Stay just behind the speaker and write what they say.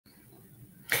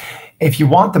If you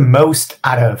want the most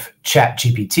out of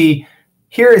ChatGPT,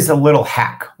 here is a little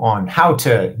hack on how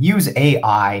to use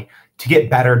AI to get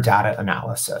better data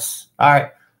analysis. All right,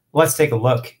 let's take a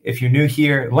look. If you're new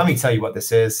here, let me tell you what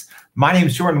this is. My name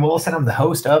is Jordan Willis, and I'm the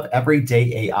host of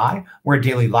Everyday AI. We're a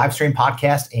daily live stream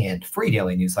podcast and free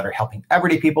daily newsletter helping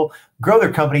everyday people grow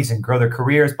their companies and grow their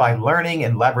careers by learning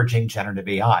and leveraging generative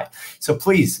AI. So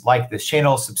please like this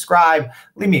channel, subscribe,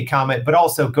 leave me a comment, but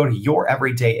also go to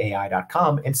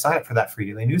youreverydayai.com and sign up for that free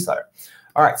daily newsletter.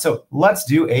 All right, so let's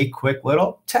do a quick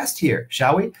little test here,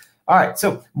 shall we? All right,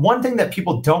 so one thing that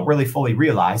people don't really fully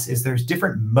realize is there's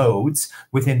different modes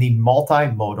within the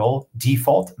multimodal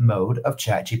default mode of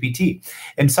ChatGPT.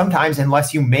 And sometimes,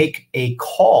 unless you make a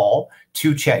call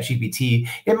to ChatGPT,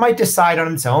 it might decide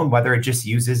on its own whether it just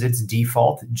uses its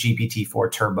default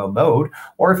GPT-4 Turbo mode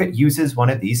or if it uses one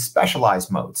of these specialized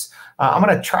modes. I'm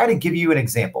going to try to give you an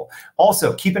example.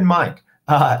 Also, keep in mind,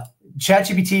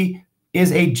 ChatGPT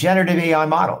is a generative AI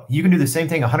model. You can do the same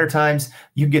thing 100 times.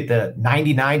 You can get the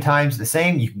 99 times the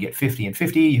same. You can get 50 and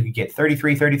 50. You can get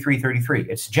 33, 33, 33.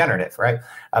 It's generative, right?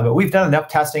 But we've done enough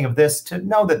testing of this to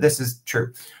know that this is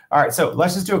true. All right, so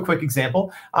let's just do a quick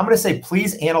example. I'm going to say,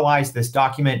 please analyze this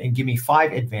document and give me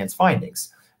 5 advanced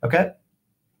findings, okay?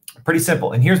 Pretty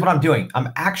simple. And here's what I'm doing.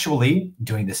 I'm actually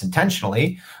doing this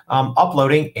intentionally,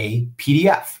 uploading a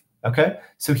PDF, okay?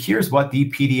 So here's what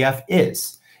the PDF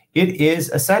is. It is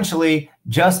essentially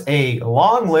just a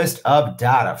long list of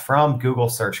data from Google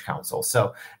Search Console.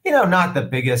 So, not the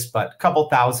biggest, but a couple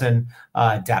thousand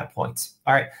data points.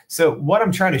 All right. So what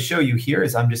I'm trying to show you here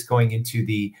is I'm just going into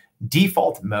the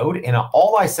default mode. And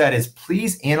all I said is,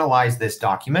 please analyze this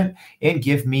document and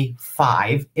give me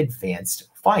 5 advanced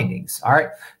findings. All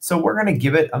right. So we're going to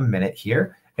give it a minute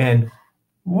here and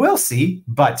we'll see.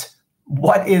 But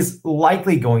what is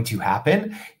likely going to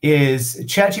happen is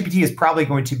ChatGPT is probably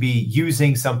going to be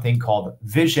using something called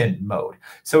vision mode.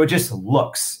 So it just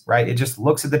looks, right? It just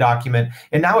looks at the document.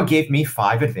 And now it gave me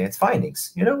 5 advanced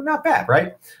findings. Not bad,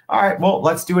 right? All right, well,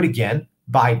 let's do it again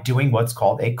by doing what's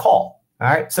called a call. All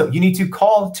right, so you need to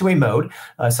call to a mode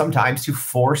sometimes to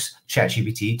force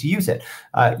ChatGPT to use it.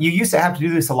 You used to have to do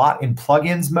this a lot in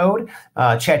plugins mode.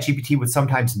 ChatGPT would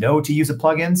sometimes know to use a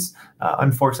plugins.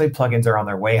 Unfortunately, plugins are on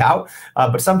their way out,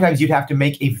 but sometimes you'd have to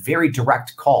make a very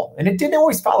direct call, and it didn't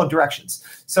always follow directions.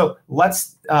 So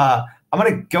I'm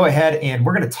going to go ahead and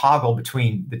we're going to toggle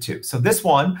between the two. So this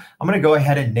one, I'm going to go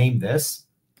ahead and name this.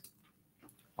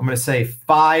 I'm going to say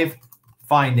 5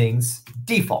 findings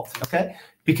default, okay?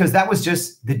 Because that was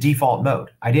just the default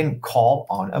mode. I didn't call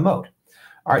on a mode.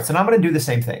 All right, so now I'm going to do the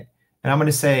same thing. And I'm going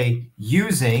to say,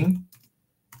 using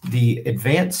the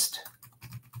advanced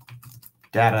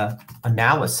data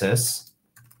analysis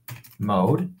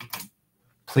mode,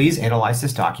 please analyze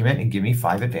this document and give me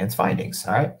 5 advanced findings.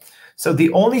 All right. So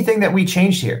the only thing that we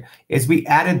changed here is we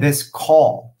added this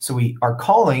call. So we are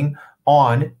calling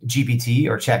on GPT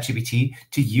or ChatGPT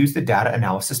to use the data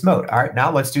analysis mode. All right,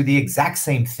 now let's do the exact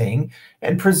same thing.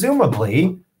 And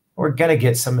presumably, we're going to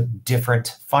get some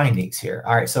different findings here.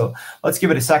 All right, so let's give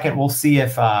it a second. We'll see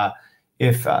if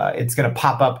it's going to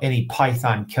pop up any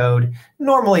Python code.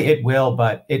 Normally it will,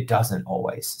 but it doesn't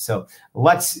always. So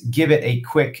let's give it a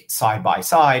quick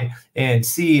side-by-side and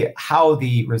see how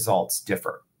the results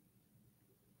differ.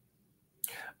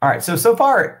 All right, so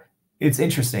far, it's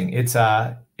interesting. It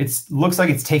looks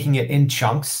like it's taking it in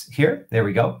chunks here. There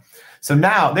we go. So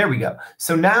now, there we go.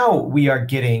 So now we are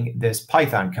getting this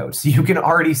Python code. So you can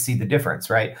already see the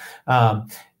difference, right?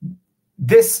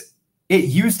 It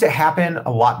used to happen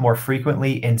a lot more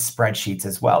frequently in spreadsheets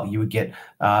as well. You would get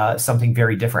something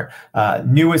very different.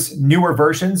 Newer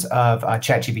versions of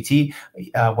ChatGPT,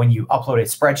 when you upload a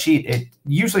spreadsheet, it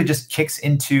usually just kicks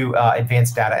into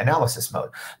advanced data analysis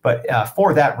mode. But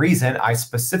for that reason, I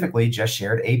specifically just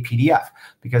shared a PDF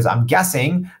because I'm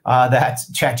guessing that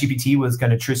ChatGPT was going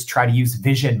to just try to use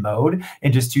vision mode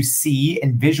and just to see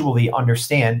and visually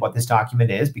understand what this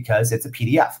document is because it's a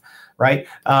PDF. Right,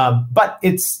 but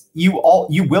you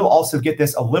will also get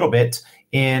this a little bit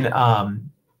in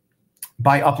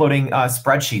by uploading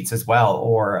spreadsheets as well,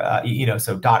 or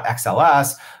so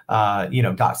 .xls,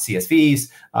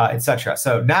 .csvs, etc.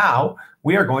 So now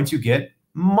we are going to get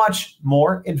much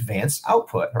more advanced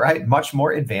output, right? Much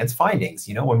more advanced findings.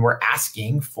 When we're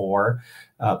asking for,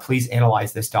 please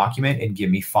analyze this document and give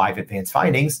me 5 advanced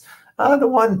findings. The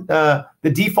one the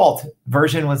default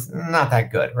version was not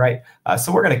that good, right?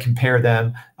 So we're going to compare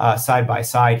them side by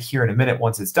side here in a minute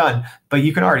once it's done. But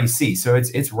you can already see, so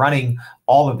it's running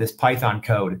all of this Python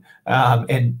code,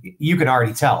 and you can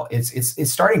already tell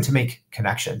it's starting to make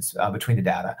connections between the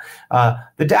data.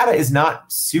 The data is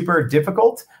not super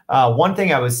difficult. One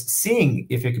thing I was seeing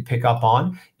if it could pick up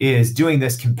on is doing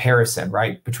this comparison,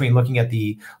 right, between looking at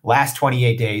the last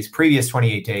 28 days, previous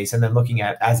 28 days, and then looking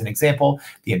at, as an example,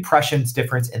 the impressions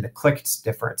difference and the clicks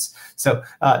difference. So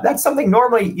that's something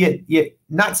normally you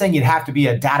not saying you'd have to be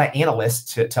a data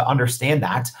analyst to understand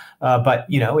that, but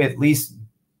at least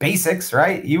basics,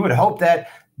 right? You would hope that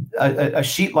a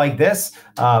sheet like this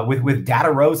with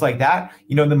data rows like that,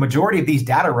 the majority of these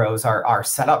data rows are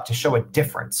set up to show a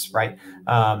difference, right?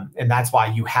 And that's why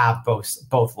you have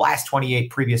both last 28,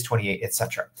 previous 28,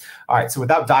 etc. All right, so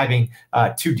without diving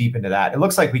too deep into that, it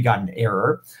looks like we got an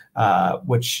error,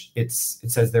 which it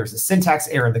says there's a syntax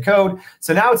error in the code.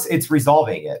 So now it's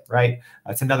resolving it, right?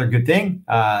 That's another good thing.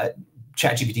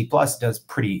 ChatGPT Plus does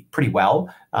pretty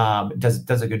well.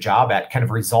 Does a good job at kind of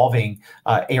resolving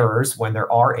errors when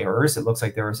there are errors. It looks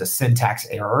like there was a syntax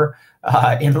error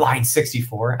in line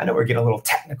 64. I know we're getting a little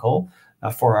technical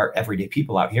for our everyday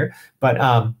people out here,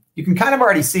 but you can kind of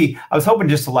already see. I was hoping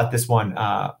just to let this one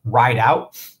ride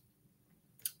out.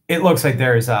 It looks like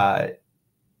there's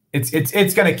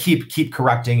it's going to keep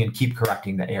correcting and keep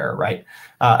correcting the error, right?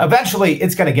 Eventually,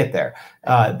 it's going to get there.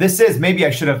 Maybe I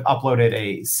should have uploaded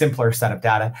a simpler set of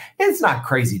data. It's not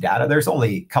crazy data. There's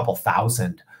only a couple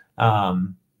thousand,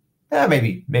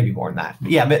 maybe more than that.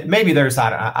 Yeah, maybe there's,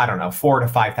 I don't know, 4,000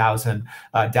 to 5,000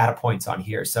 data points on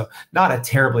here. So not a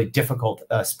terribly difficult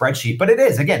spreadsheet, but it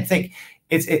is, again, think,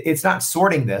 it's not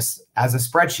sorting this as a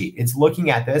spreadsheet. It's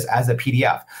looking at this as a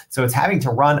PDF. So it's having to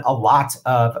run a lot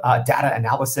of data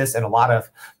analysis and a lot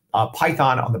of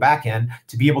Python on the back end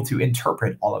to be able to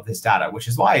interpret all of this data, which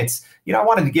is why it's, I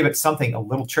wanted to give it something a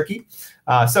little tricky.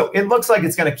 So it looks like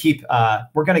it's going to keep,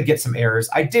 we're going to get some errors.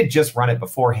 I did just run it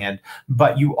beforehand,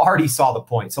 but you already saw the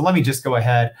point. So let me just go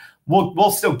ahead.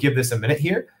 We'll still give this a minute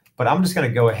here, but I'm just going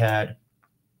to go ahead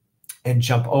and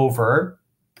jump over.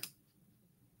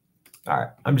 All right,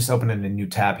 I'm just opening a new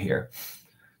tab here.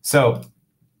 So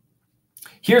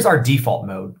here's our default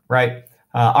mode, right?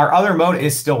 Our other mode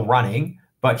is still running,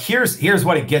 but here's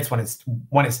what it gets when it's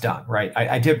done, right?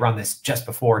 I did run this just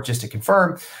before, just to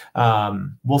confirm.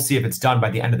 We'll see if it's done by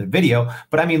the end of the video.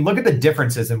 But I mean, look at the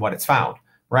differences in what it's found,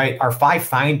 right? Our five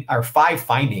advanced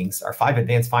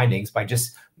findings by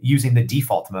just using the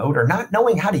default mode or not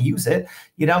knowing how to use it,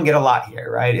 you don't get a lot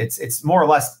here, right? It's more or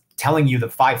less telling you the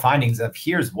 5 findings of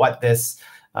here's what this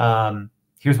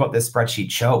spreadsheet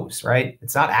shows, right?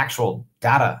 It's not actual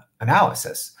data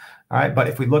analysis. All right, but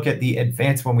if we look at the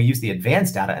advanced, when we use the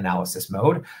advanced data analysis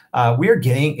mode, we're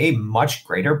getting a much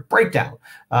greater breakdown,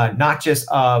 not just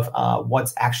of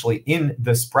what's actually in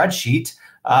the spreadsheet,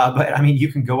 but I mean,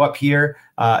 you can go up here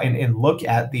and look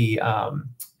at the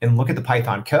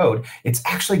Python code. It's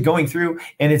actually going through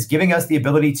and it's giving us the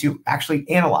ability to actually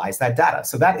analyze that data.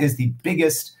 So that is the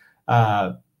biggest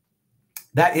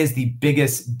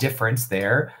difference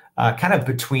there, kind of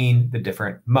between the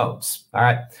different modes. All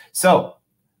right, so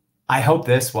I hope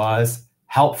this was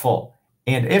helpful.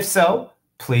 And if so,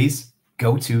 please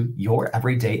go to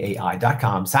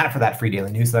youreverydayai.com, sign up for that free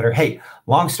daily newsletter. Hey,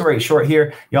 long story short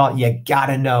here, y'all, you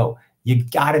gotta know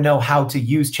how to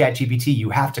use ChatGPT.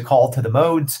 You have to call to the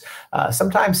modes.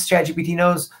 Sometimes ChatGPT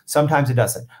knows, sometimes it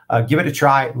doesn't. Give it a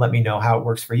try. Let me know how it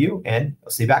works for you, and I'll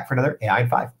see you back for another AI in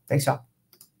 5. Thanks, y'all.